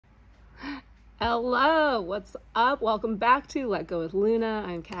Hello, what's up? Welcome back to Let Go with Luna.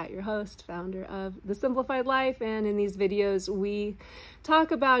 I'm Kat, your host, founder of The Simplified Life, and in these videos we talk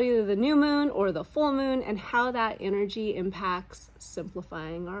about either the new moon or the full moon and how that energy impacts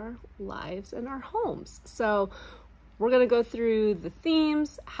simplifying our lives and our homes. So we're going to go through the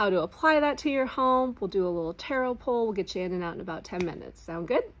themes, how to apply that to your home. We'll do a little tarot pull. We'll get you in and out in about 10 minutes. Sound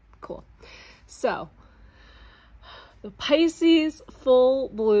good? Cool. So the Pisces full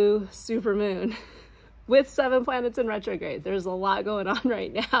blue supermoon with 7 planets in retrograde. There's a lot going on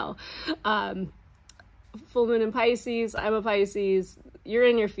right now. Full moon in Pisces. I'm a Pisces. You're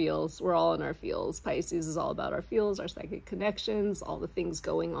in your feels. We're all in our feels. Pisces is all about our feels, our psychic connections, all the things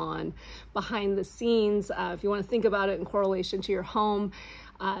going on behind the scenes. If you want to think about it in correlation to your home,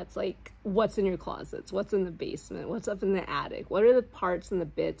 it's like what's in your closets, what's in the basement, what's up in the attic, what are the parts and the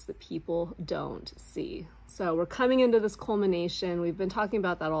bits that people don't see. So we're coming into this culmination. We've been talking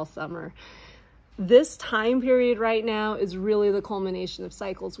about that all summer. This time period right now is really the culmination of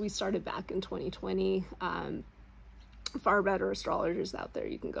cycles we started back in 2020. Far better astrologers out there.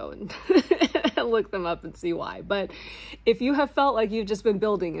 You can go and look them up and see why. But if you have felt like you've just been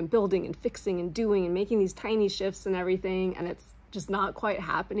building and fixing and doing and making these tiny shifts and everything, and it's just not quite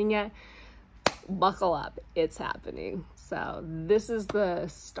happening yet, buckle up, it's happening. So this is the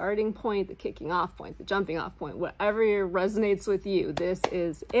starting point, the kicking off point, the jumping off point, whatever resonates with you. This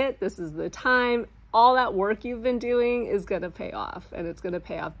is it. This is the time. All that work you've been doing is going to pay off, and it's going to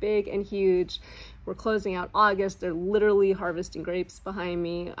pay off big and huge. We're closing out August. They're literally harvesting grapes behind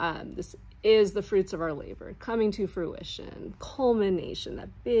me. This is the fruits of our labor coming to fruition, culmination, that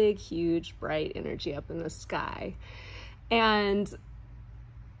big, huge, bright energy up in the sky. And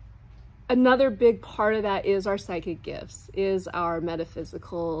another big part of that is our psychic gifts, is our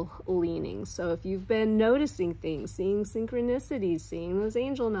metaphysical leaning. So if you've been noticing things, seeing synchronicities, seeing those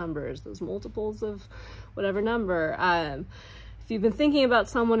angel numbers, those multiples of whatever number, if you've been thinking about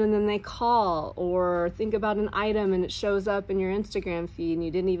someone and then they call, or think about an item and it shows up in your Instagram feed and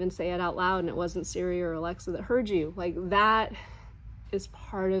you didn't even say it out loud and it wasn't Siri or Alexa that heard you, like that is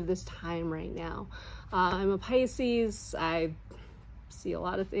part of this time right now. I'm a Pisces. I see a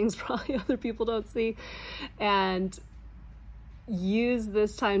lot of things probably other people don't see, and use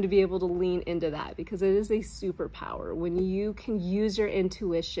this time to be able to lean into that, because it is a superpower when you can use your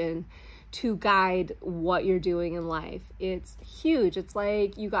intuition to guide what you're doing in life. It's huge. It's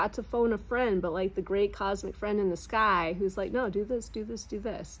like you got to phone a friend, but like the great cosmic friend in the sky who's like, no, do this, do this, do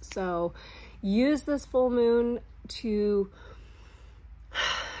this. So use this full moon to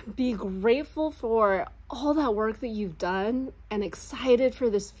be grateful for all that work that you've done and excited for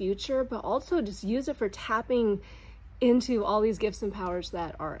this future, but also just use it for tapping into all these gifts and powers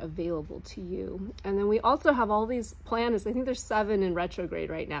that are available to you. And then we also have all these planets. I think there's 7 in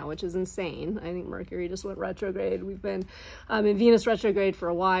retrograde right now, which is insane. I think Mercury just went retrograde. We've been in Venus retrograde for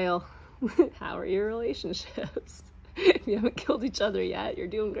a while. How are your relationships? If you haven't killed each other yet, you're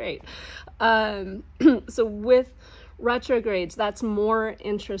doing great. So with retrogrades, that's more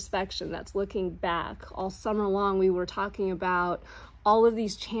introspection, that's looking back. All summer long we were talking about all of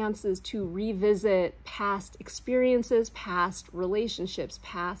these chances to revisit past experiences, past relationships,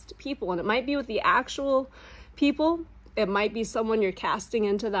 past people. And it might be with the actual people, it might be someone you're casting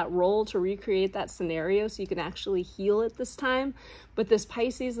into that role to recreate that scenario so you can actually heal it this time. But this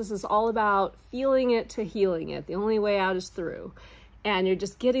Pisces, this is all about feeling it to healing it. The only way out is through. And you're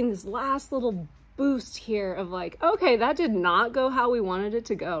just getting this last little boost here of like, okay, that did not go how we wanted it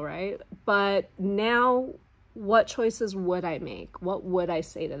to go, right? But now what choices would I make? What would I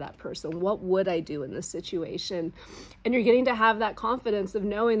say to that person? What would I do in this situation? And you're getting to have that confidence of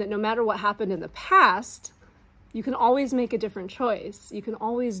knowing that no matter what happened in the past, you can always make a different choice. You can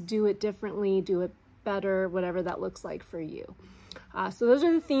always do it differently, do it better, whatever that looks like for you. So those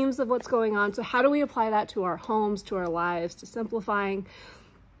are the themes of what's going on. So how do we apply that to our homes, to our lives, to simplifying?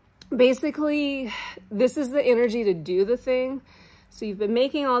 Basically, this is the energy to do the thing. So you've been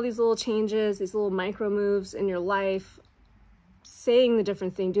making all these little changes, these little micro moves in your life, saying the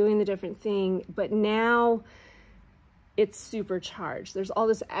different thing, doing the different thing, but now it's supercharged. There's all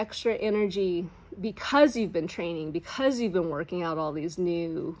this extra energy because you've been training, because you've been working out all these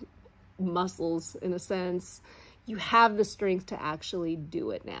new muscles in a sense. You have the strength to actually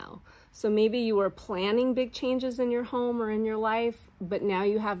do it now. So maybe you were planning big changes in your home or in your life, but now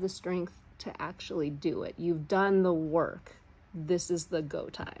you have the strength to actually do it. You've done the work. This is the go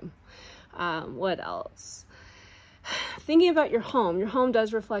time. What else? Thinking about your home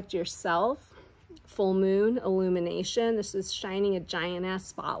does reflect yourself. Full moon, illumination. This is shining a giant ass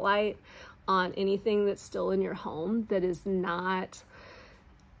spotlight on anything that's still in your home that is not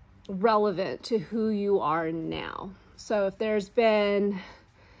relevant to who you are now. So if there's been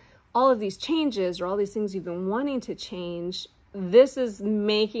all of these changes or all these things you've been wanting to change, this is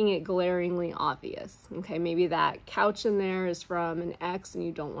making it glaringly obvious. Okay, maybe that couch in there is from an ex and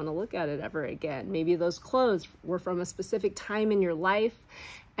you don't want to look at it ever again. Maybe those clothes were from a specific time in your life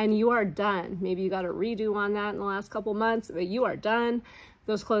and you are done. Maybe you got a redo on that in the last couple months, but you are done.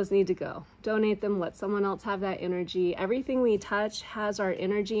 Those clothes need to go. Donate them, let someone else have that energy. Everything we touch has our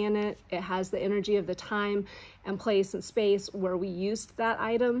energy in it. It has the energy of the time and place and space where we used that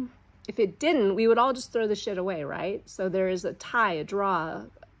item. If it didn't, we would all just throw the shit away, right? So there is a tie, a draw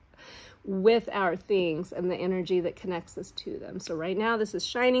with our things and the energy that connects us to them. So right now, this is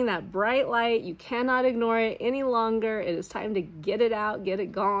shining that bright light. You cannot ignore it any longer. It is time to get it out, get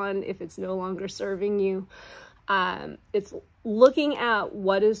it gone if it's no longer serving you. It's looking at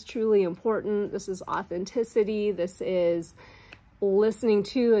what is truly important. This is authenticity. This is listening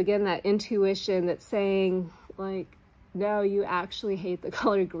to, again, that intuition that's saying, like, no, you actually hate the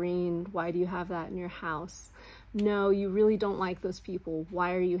color green. Why do you have that in your house? No, you really don't like those people.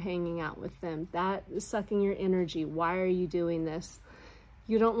 Why are you hanging out with them? That is sucking your energy. Why are you doing this?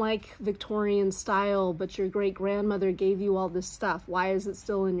 You don't like Victorian style, but your great-grandmother gave you all this stuff. Why is it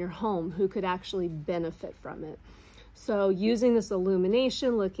still in your home? Who could actually benefit from it? So using this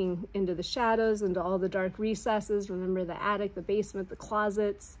illumination, looking into the shadows, into all the dark recesses, remember the attic, the basement, the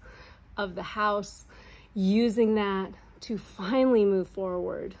closets of the house, using that to finally move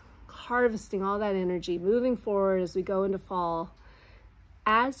forward, harvesting all that energy, moving forward as we go into fall,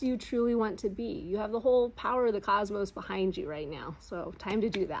 as you truly want to be. You have the whole power of the cosmos behind you right now. So time to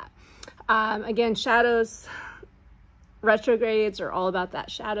do that. Again, shadows, retrogrades are all about that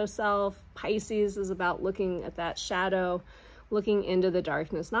shadow self. Pisces is about looking at that shadow, looking into the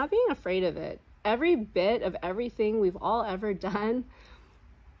darkness, not being afraid of it. Every bit of everything we've all ever done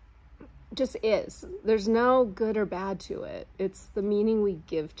just is. There's no good or bad to it. It's the meaning we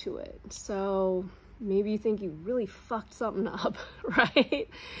give to it. So maybe you think you really fucked something up, right?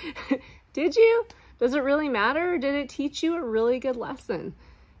 Did you? Does it really matter? Or did it teach you a really good lesson?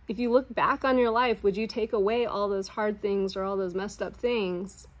 If you look back on your life, would you take away all those hard things or all those messed up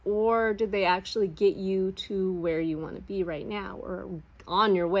things? Or did they actually get you to where you want to be right now, or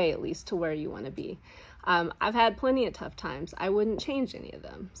on your way at least to where you want to be? I've had plenty of tough times. I wouldn't change any of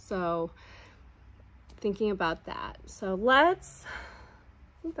them. So thinking about that. So I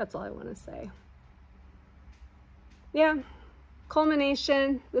think that's all I want to say. Yeah,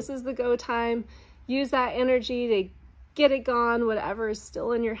 culmination. This is the go time. Use that energy to get it gone, whatever is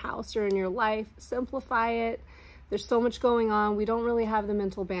still in your house or in your life. Simplify it. There's so much going on. We don't really have the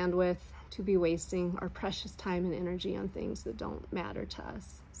mental bandwidth to be wasting our precious time and energy on things that don't matter to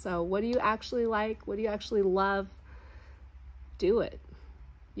us. So what do you actually like? What do you actually love? Do it.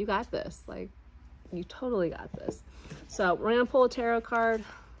 You got this. Like, you totally got this. So we're going to pull a tarot card.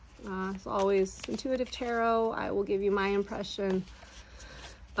 As always, intuitive tarot. I will give you my impression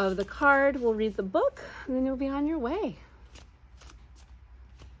of the card. We'll read the book, and then you'll be on your way.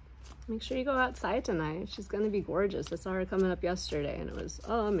 Make sure you go outside tonight. She's going to be gorgeous. I saw her coming up yesterday, and it was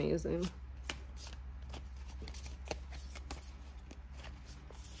amazing.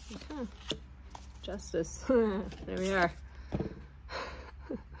 Okay. Justice. There we are.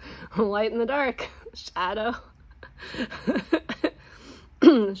 Light in the dark. Shadow.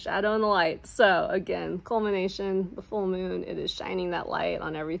 Shadow and the light. So again, culmination, the full moon, it is shining that light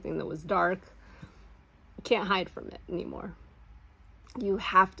on everything that was dark. You can't hide from it anymore. You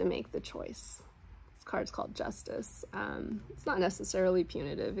have to make the choice. This card's called Justice. It's not necessarily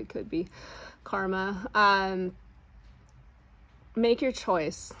punitive. It could be karma. Make your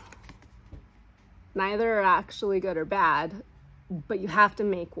choice. Neither are actually good or bad, but you have to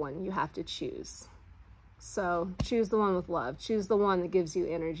make one. You have to choose. So choose the one with love. Choose the one that gives you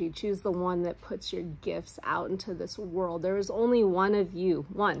energy. Choose the one that puts your gifts out into this world. There is only one of you.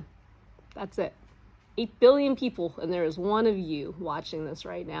 One. That's it. 8 billion people, and there is one of you watching this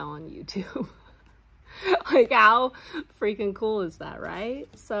right now on YouTube. Like, how freaking cool is that, right?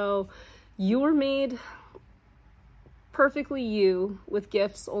 So you were made perfectly you, with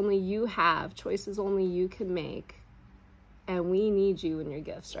gifts only you have, choices only you can make, and we need you and your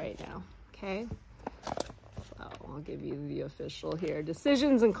gifts right now, okay? So I'll give you the official here.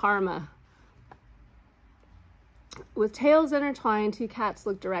 Decisions and karma. With tails intertwined, 2 cats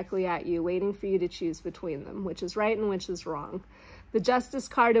look directly at you, waiting for you to choose between them, which is right and which is wrong. The Justice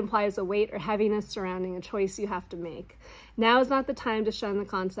card implies a weight or heaviness surrounding a choice you have to make. Now is not the time to shun the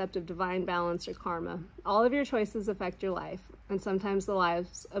concept of divine balance or karma. All of your choices affect your life, and sometimes the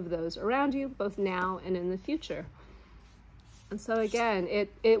lives of those around you, both now and in the future. And so again,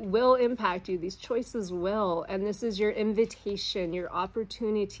 it will impact you. These choices will. And this is your invitation, your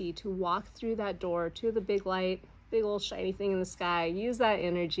opportunity to walk through that door to the big light, big old shiny thing in the sky. Use that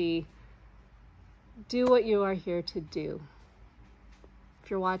energy. Do what you are here to do.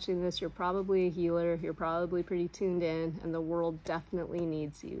 If you're watching this, you're probably a healer. You're probably pretty tuned in, and the world definitely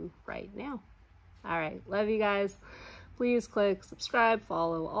needs you right now. All right. Love you guys. Please click subscribe,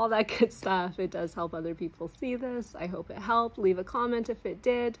 follow, all that good stuff. It does help other people see this. I hope it helped. Leave a comment if it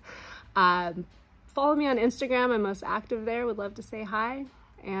did. Follow me on Instagram. I'm most active there. Would love to say hi.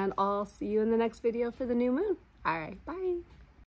 And I'll see you in the next video for the new moon. All right. Bye.